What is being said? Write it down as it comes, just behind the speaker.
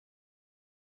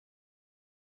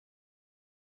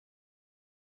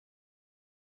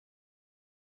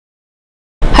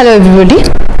Hello everybody.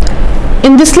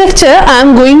 In this lecture I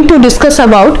am going to discuss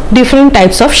about different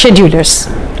types of schedulers.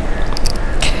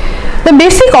 The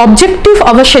basic objective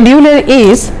of a scheduler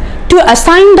is to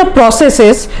assign the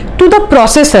processes to the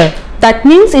processor, that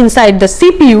means inside the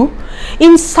CPU,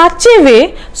 in such a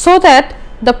way so that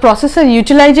the processor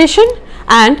utilization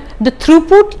and the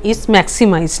throughput is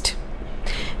maximized.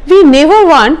 We never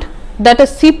want that a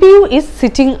CPU is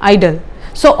sitting idle.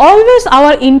 So always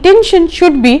our intention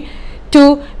should be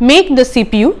to make the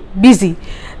CPU busy.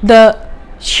 The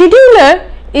scheduler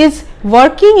is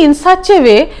working in such a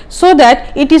way so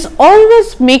that it is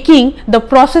always making the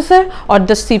processor or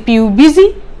the CPU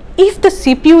busy. If the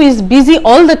CPU is busy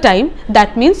all the time,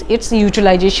 that means its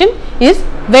utilization is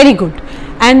very good,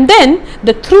 and then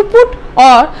the throughput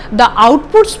or the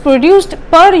outputs produced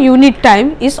per unit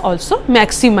time is also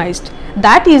maximized.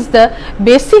 That is the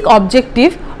basic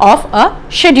objective of a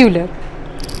scheduler.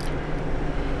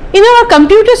 In our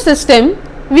computer system,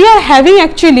 we are having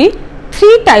actually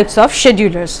three types of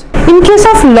schedulers. In case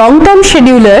of long term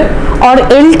scheduler or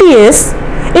LTS,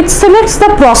 it selects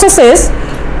the processes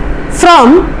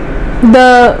from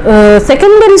the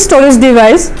secondary storage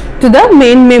device to the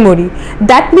main memory.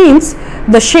 That means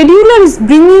the scheduler is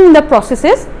bringing the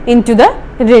processes into the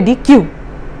ready queue.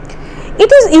 It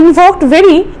is invoked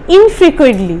very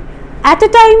infrequently. At a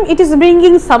time, it is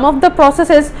bringing some of the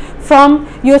processes from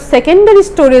your secondary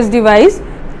storage device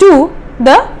to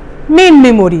the main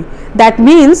memory. That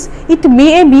means it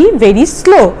may be very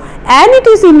slow and it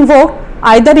is invoked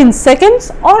either in seconds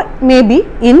or maybe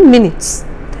in minutes,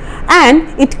 and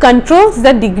it controls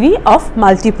the degree of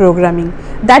multiprogramming.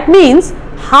 That means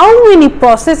how many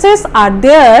processes are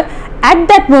there at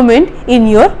that moment in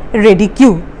your ready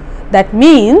queue. That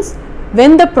means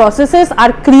when the processes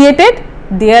are created,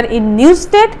 they are in new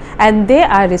state and they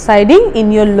are residing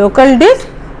in your local disk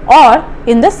or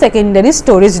in the secondary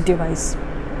storage device.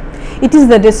 It is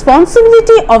the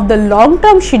responsibility of the long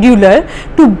term scheduler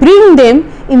to bring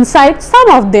them inside, some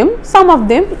of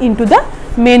them into the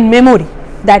main memory,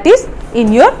 that is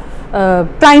in your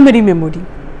primary memory.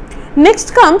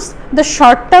 Next comes the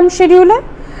short term scheduler.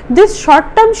 This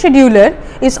short term scheduler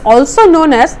is also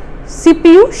known as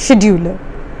CPU scheduler.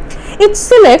 It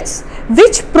selects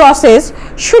which process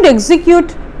should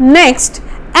execute next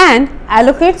and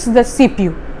allocates the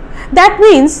CPU. That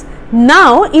means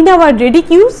now in our ready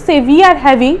queue, say we are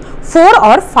having 4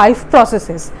 or 5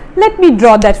 processes. Let me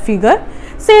draw that figure.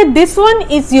 Say this one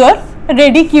is your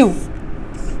ready queue,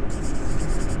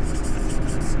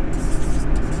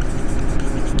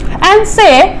 and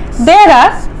say there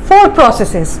are 4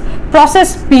 processes: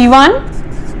 process P1,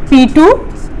 P2,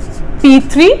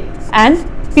 P3 and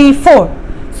P4.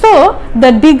 So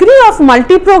the degree of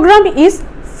multiprogram is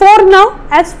 4 now,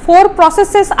 as 4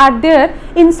 processes are there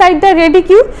inside the ready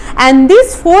queue, and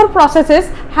these 4 processes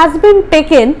has been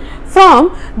taken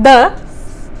from the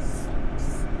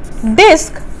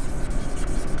disk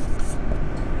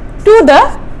to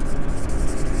the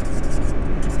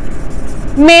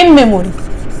main memory.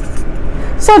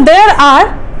 So there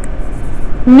are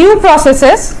new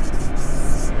processes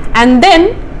and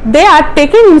then they are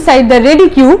taken inside the ready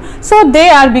queue, so they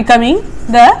are becoming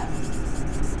the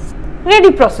ready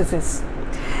processes.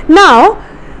 Now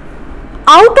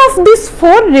out of these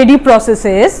 4 ready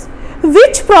processes,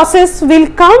 which process will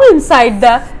come inside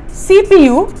the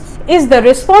CPU is the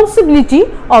responsibility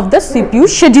of the CPU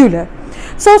scheduler.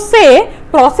 So say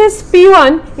process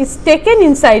P1 is taken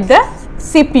inside the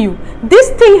CPU. This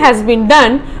thing has been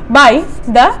done by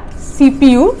the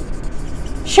CPU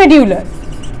scheduler.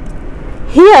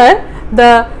 Here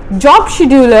the job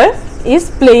scheduler is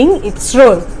playing its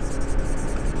role.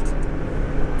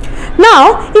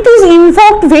 Now it is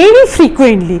invoked very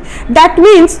frequently. That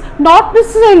means not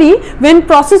necessarily when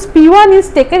process P1 is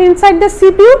taken inside the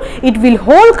CPU, it will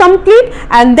hold complete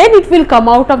and then it will come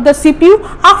out of the CPU.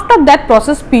 After that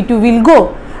process P2 will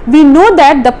go. We know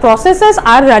that the processes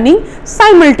are running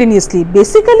simultaneously.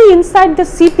 Basically inside the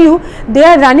CPU they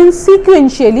are running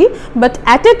sequentially, but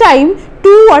at a time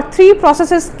 2 or 3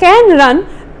 processes can run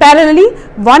parallelly.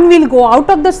 One will go out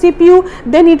of the CPU,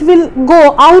 then it will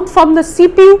go out from the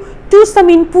CPU to some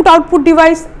input output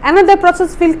device, another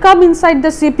process will come inside the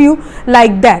CPU,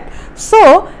 like that.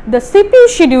 So the CPU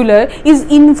scheduler is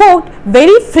invoked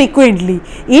very frequently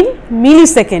in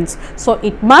milliseconds. So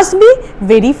it must be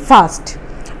very fast.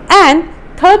 And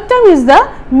third term is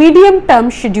the medium term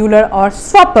scheduler or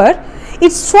swapper.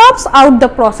 It swaps out the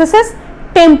processes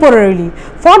temporarily.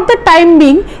 For the time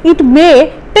being, it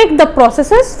may take the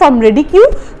processes from ready queue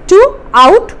to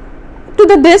out to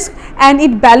the disk, and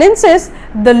it balances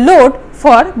the load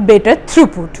for better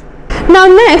throughput. Now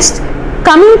next,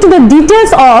 coming to the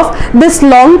details of this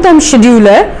long-term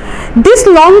scheduler, this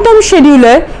long-term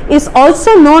scheduler is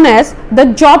also known as the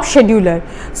job scheduler.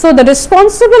 So the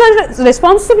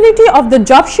responsibility of the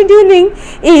job scheduling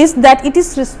is that it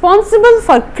is responsible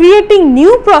for creating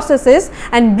new processes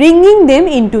and bringing them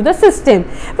into the system,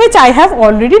 which I have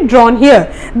already drawn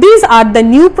here. These are the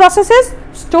new processes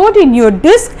stored in your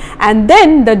disk, and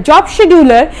then the job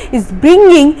scheduler is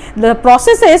bringing the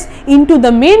processes into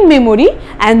the main memory,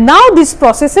 and now these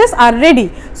processes are ready.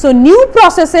 So new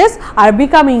processes are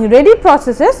becoming ready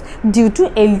processes due to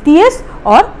LTS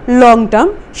or long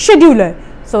term scheduler.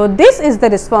 So this is the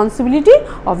responsibility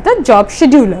of the job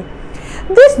scheduler.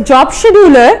 This job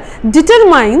scheduler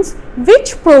determines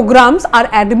which programs are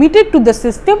admitted to the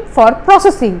system for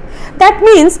processing. That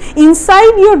means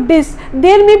inside your disk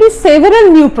there may be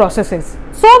several new processes.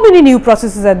 So many new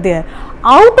processes are there.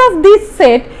 Out of this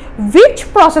set, which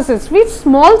processes, which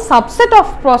small subset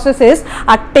of processes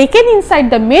are taken inside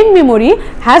the main memory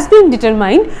has been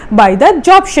determined by the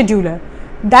job scheduler.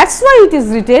 That's why it is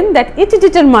written that it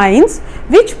determines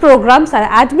which programs are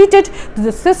admitted to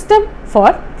the system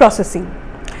for processing.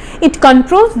 It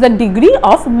controls the degree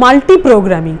of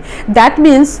multi-programming. That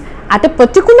means at a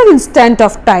particular instant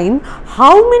of time,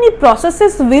 how many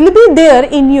processes will be there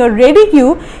in your ready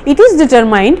queue, it is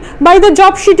determined by the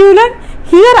job scheduler.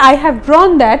 Here I have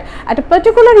drawn that at a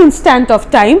particular instant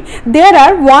of time, there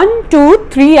are 1, 2,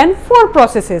 3 and 4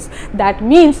 processes. That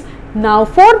means now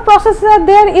 4 processes are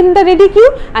there in the ready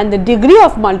queue and the degree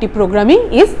of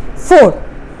multi-programming is 4.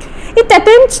 It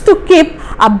attempts to keep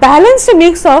a balanced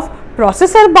mix of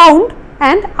processor bound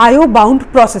and IO bound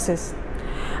processes.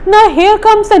 Now here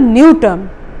comes a new term,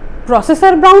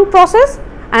 processor bound process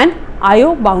and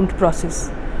IO bound process.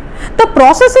 The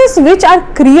processes which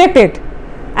are created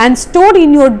and stored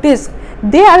in your disk,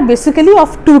 they are basically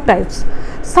of two types.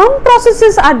 Some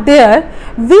processes are there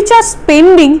which are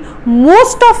spending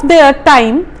most of their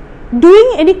time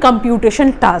doing any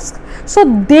computation task. So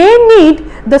they need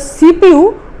the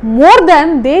CPU more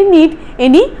than they need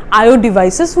any IO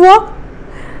devices work.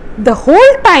 The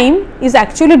whole time is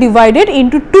actually divided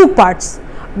into two parts.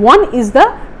 One is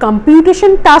the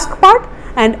computation task part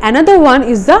and another one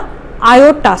is the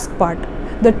IO task part.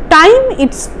 The time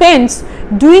it spends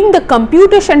doing the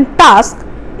computation task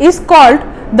is called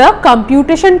the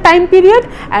computation time period,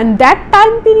 and that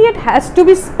time period has to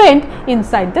be spent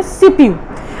inside the CPU,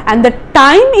 and the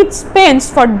time it spends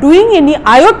for doing any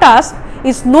IO task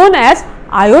is known as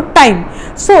IO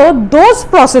time. So those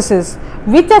processes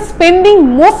which are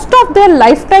spending most of their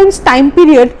lifetime's time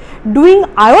period doing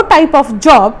IO type of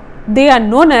job, they are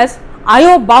known as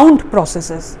IO bound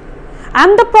processes.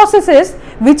 And the processes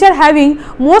which are having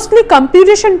mostly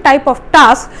computation type of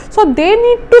tasks, so they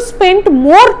need to spend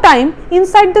more time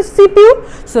inside the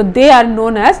CPU, so they are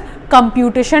known as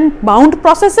computation bound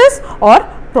processes or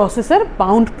processor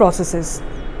bound processes.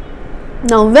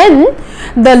 Now when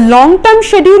the long term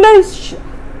scheduler is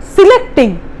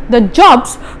selecting the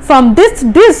jobs from this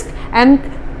disk and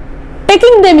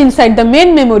taking them inside the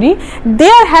main memory, they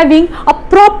are having a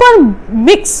proper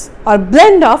mix or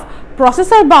blend of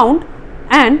processor bound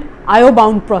and IO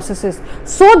bound processes,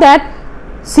 so that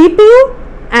CPU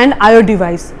and IO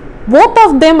device, both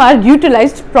of them are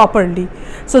utilized properly.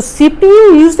 So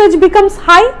CPU usage becomes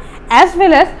high as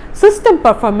well as system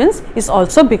performance is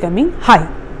also becoming high.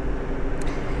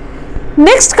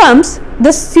 Next comes the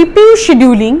CPU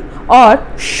scheduling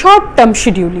or short term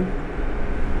scheduling.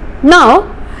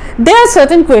 Now there are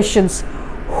certain questions.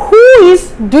 Who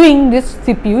is doing this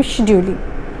CPU scheduling?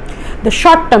 The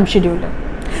short term scheduler,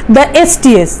 the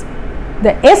STS.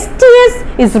 The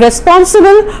STS is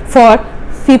responsible for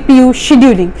CPU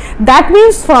scheduling. That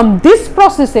means from this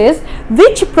processes,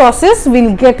 which process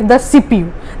will get the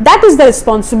CPU. That is the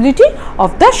responsibility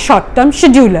of the short term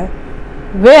scheduler.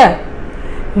 Where?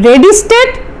 Ready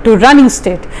state to running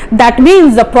state. That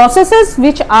means the processes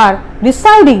which are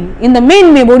residing in the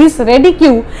main memory's ready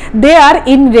queue, they are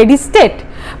in ready state.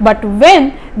 But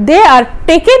when they are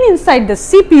taken inside the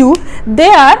CPU, they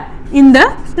are in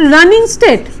the running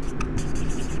state.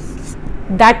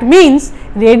 That means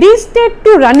ready state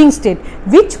to running state.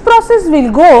 Which process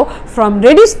will go from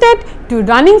ready state to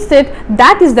running state,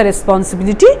 that is the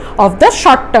responsibility of the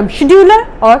short term scheduler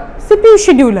or CPU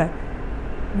scheduler.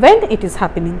 When it is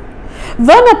happening?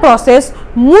 When a process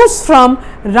moves from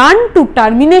run to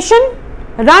termination,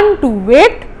 run to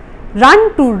wait,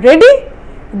 run to ready,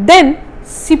 then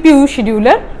CPU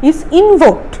scheduler is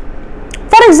invoked.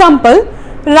 For example,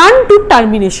 run to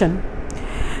termination.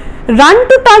 Run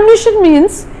to termination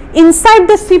means inside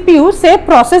the CPU, say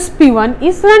process P1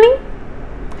 is running.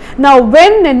 Now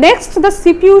when next the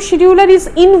CPU scheduler is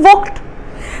invoked,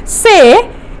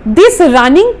 Say this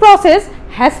running process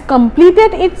has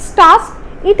completed its task,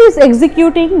 it is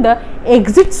executing the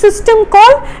exit system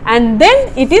call and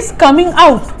then it is coming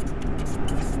out.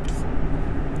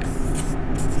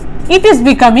 It is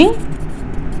becoming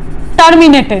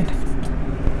terminated.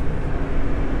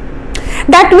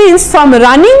 That means from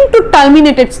running to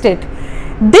terminated state,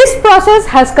 this process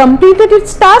has completed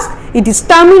its task, it is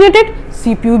terminated,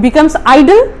 CPU becomes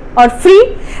idle or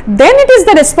free. Then it is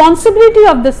the responsibility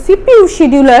of the CPU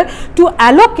scheduler to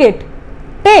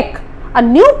take a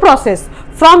new process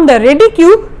from the ready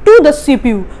queue to the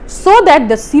CPU so that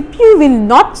the CPU will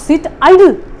not sit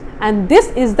idle. And this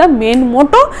is the main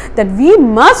motto, that we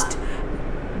must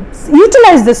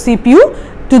utilize the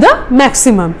CPU to the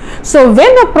maximum. So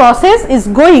when a process is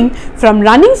going from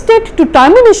running state to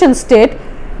termination state,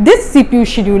 this CPU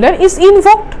scheduler is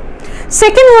invoked.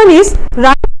 Second one is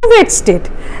run to wait state.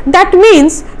 That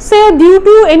means, say due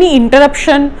to any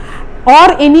interruption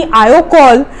or any IO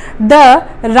call, the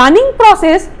running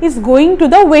process is going to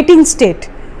the waiting state.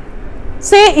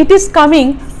 Say it is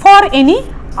coming for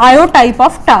any IO type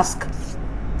of task.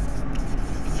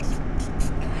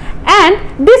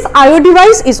 And this IO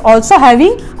device is also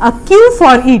having a queue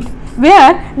for it,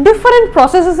 where different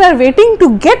processes are waiting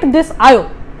to get this IO.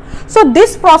 So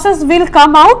this process will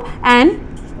come out and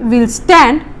will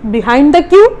stand behind the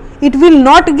queue. It will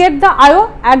not get the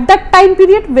IO at that time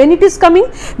period when it is coming,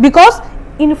 because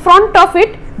in front of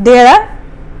it there are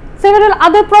several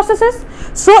other processes.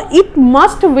 So it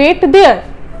must wait there.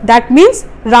 That means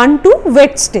run to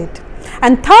wait state.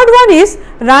 And third one is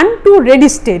run to ready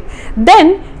state.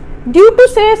 Then due to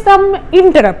say some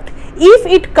interrupt, if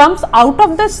it comes out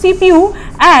of the CPU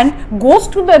and goes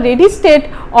to the ready state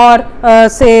or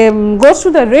goes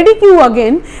to the ready queue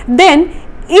again, then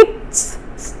its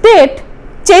state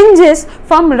changes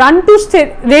from run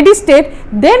to ready state,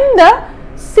 then the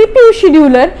CPU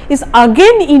scheduler is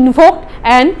again invoked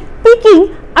and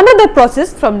picking another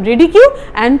process from ready queue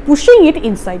and pushing it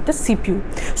inside the CPU.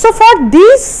 So for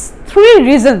these three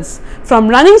reasons, from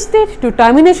running state to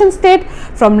termination state,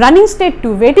 from running state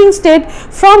to waiting state,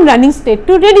 from running state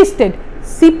to ready state,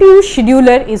 CPU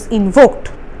scheduler is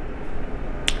invoked.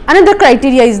 Another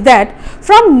criteria is that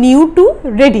from new to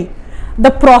ready, the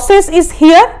process is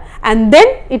here and then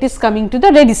it is coming to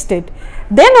the ready state.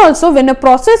 Then also when a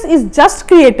process is just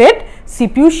created,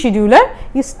 CPU scheduler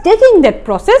is taking that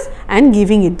process and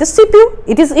giving it the CPU,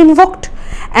 it is invoked.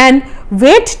 And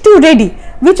wait to ready,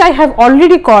 which I have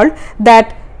already called,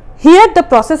 that here the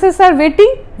processes are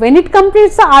waiting, when it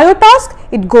completes the IO task,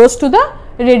 it goes to the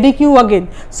ready queue again.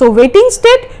 So waiting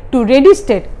state to ready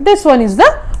state, this one is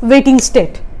the waiting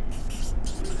state.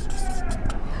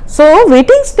 So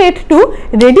waiting state to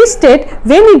ready state,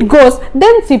 when it goes,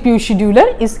 then CPU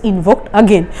scheduler is invoked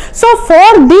again. So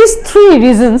for these three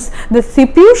reasons, the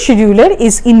CPU scheduler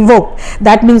is invoked.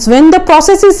 That means when the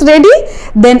process is ready,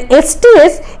 then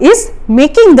STS is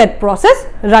making that process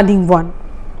running one.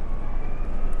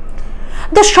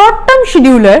 The short term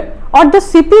scheduler or the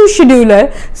CPU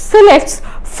scheduler selects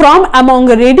from among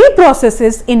ready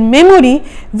processes in memory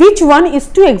which one is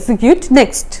to execute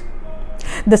next.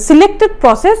 The selected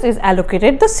process is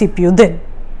allocated the CPU then.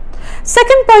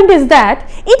 Second point is that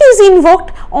it is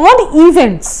invoked on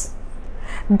events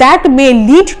that may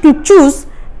lead to choose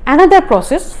another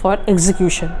process for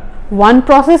execution. One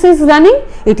process is running,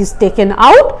 it is taken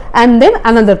out and then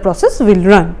another process will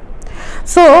run.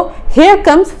 So here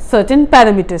comes certain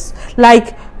parameters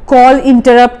like call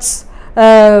interrupts,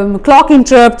 clock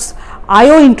interrupts,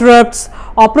 IO interrupts,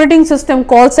 operating system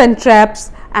calls and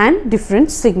traps, and different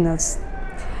signals.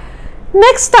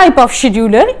 Next type of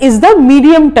scheduler is the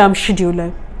medium term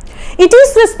scheduler. It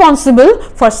is responsible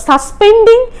for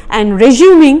suspending and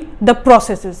resuming the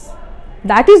processes.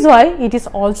 That is why it is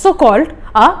also called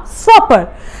a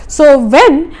swapper. So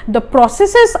when the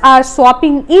processes are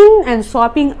swapping in and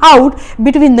swapping out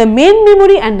between the main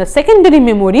memory and the secondary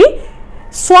memory,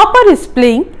 swapper is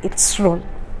playing its role.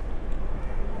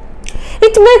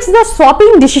 It makes the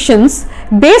swapping decisions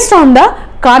based on the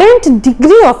current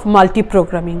degree of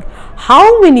multiprogramming.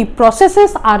 How many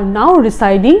processes are now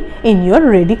residing in your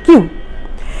ready queue?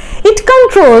 It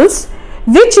controls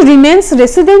which remains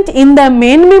resident in the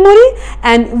main memory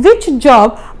and which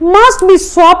job must be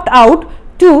swapped out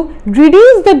to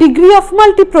reduce the degree of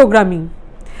multiprogramming.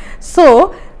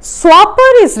 So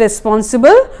swapper is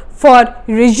responsible for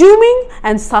resuming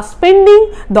and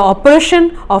suspending the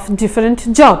operation of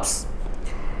different jobs.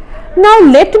 Now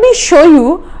let me show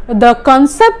you the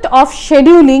concept of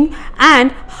scheduling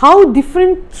and how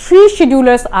different three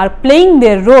schedulers are playing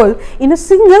their role in a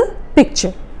single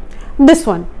picture. This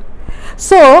one.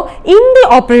 So, in the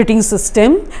operating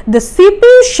system, the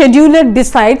CPU scheduler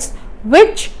decides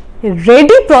which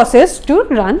ready process to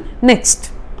run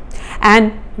next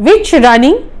and which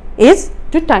running is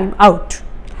to time out.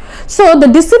 So, the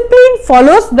discipline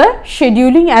follows the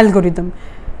scheduling algorithm.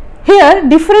 Here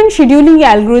different scheduling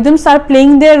algorithms are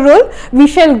playing their role. We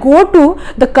shall go to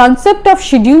the concept of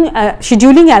scheduling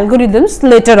algorithms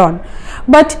later on.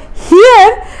 But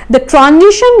here the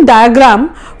transition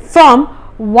diagram from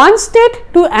one state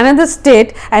to another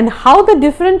state and how the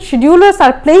different schedulers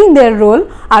are playing their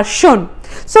role are shown.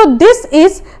 So, this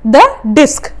is the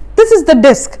disk. This is the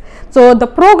disk. So, the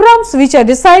programs which are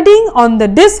residing on the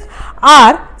disk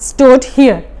are stored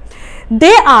here.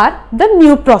 They are the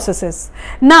new processes.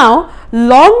 Now,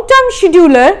 long term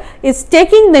scheduler is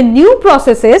taking the new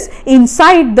processes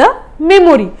inside the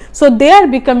memory. So, they are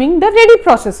becoming the ready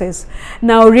processes.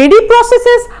 Now, ready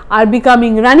processes are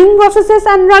becoming running processes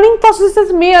and running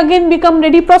processes may again become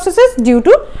ready processes due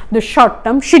to the short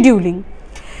term scheduling.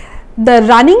 The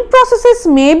running processes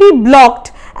may be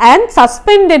blocked and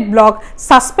suspended block,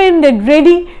 suspended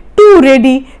ready to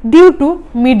ready due to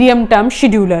medium term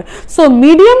scheduler. So,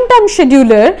 medium term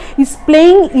scheduler is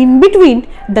playing in between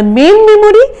the main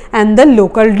memory and the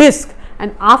local disk,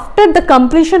 and after the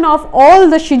completion of all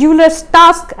the scheduler's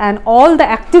task and all the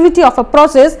activity of a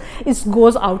process, it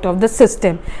goes out of the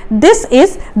system. This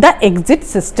is the exit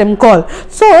system call.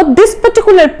 So, this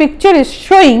particular picture is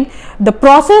showing the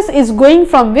process is going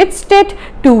from which state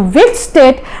to which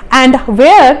state and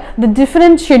where the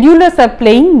different schedulers are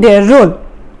playing their role.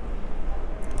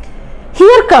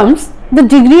 Here comes the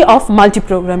degree of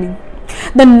multiprogramming.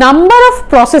 The number of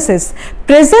processes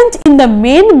present in the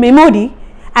main memory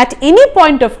at any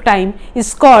point of time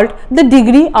is called the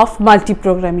degree of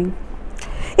multiprogramming.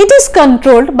 It is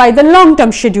controlled by the long term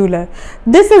scheduler.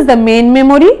 This is the main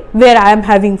memory where I am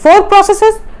having 4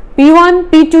 processes, P1,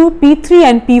 P2, P3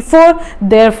 and P4.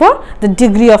 Therefore, the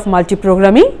degree of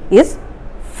multiprogramming is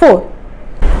 4.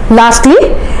 Lastly,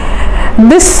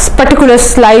 this particular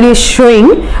slide is showing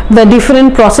the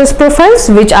different process profiles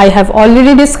which I have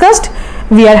already discussed.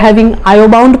 We are having IO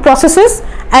bound processes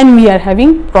and we are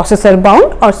having processor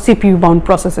bound or CPU bound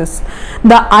processes.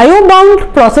 The IO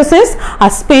bound processes are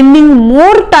spending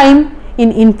more time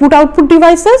in input output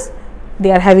devices.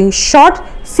 They are having short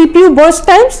CPU burst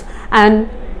times, and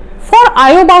for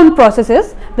IO bound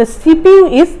processes the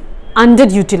CPU is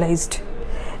underutilized.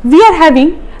 We are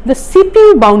having the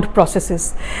CPU bound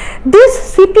processes. These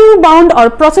CPU bound or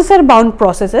processor bound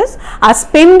processes are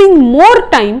spending more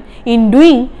time in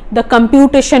doing the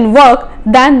computation work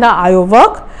than the IO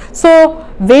work. So,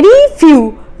 very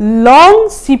few long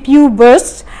CPU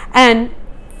bursts, and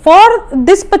for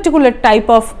this particular type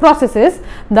of processes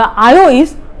the IO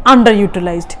is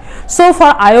underutilized. So,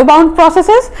 for IO bound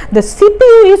processes the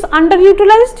CPU is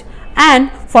underutilized,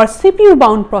 and for CPU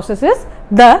bound processes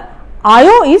the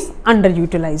IO is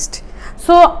underutilized.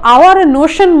 So, our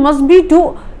notion must be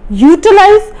to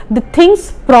utilize the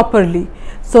things properly.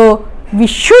 So, we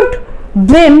should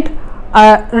blend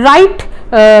a right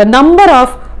number of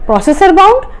processor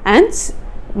bound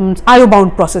and IO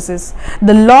bound processes.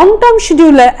 The long term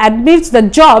scheduler admits the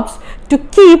jobs to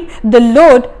keep the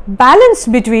load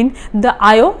balanced between the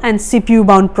IO and CPU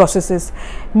bound processes.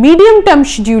 Medium term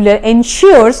scheduler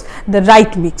ensures the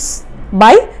right mix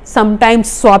by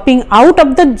sometimes swapping out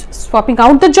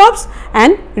the jobs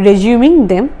and resuming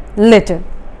them later.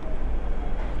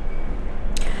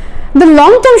 The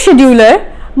long term scheduler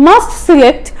must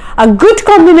select a good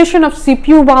combination of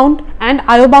CPU bound and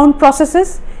IO bound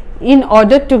processes in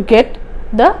order to get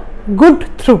the good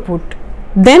throughput.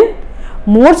 Then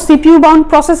more CPU bound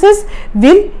processes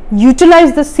will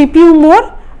utilize the CPU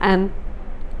more and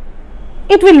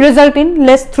it will result in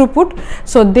less throughput.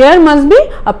 So, there must be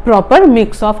a proper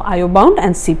mix of IO bound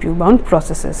and CPU bound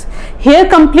processes. Here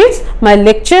completes my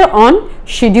lecture on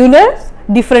schedulers,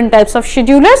 different types of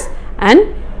schedulers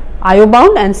and IO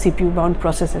bound and CPU bound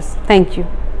processes. Thank you.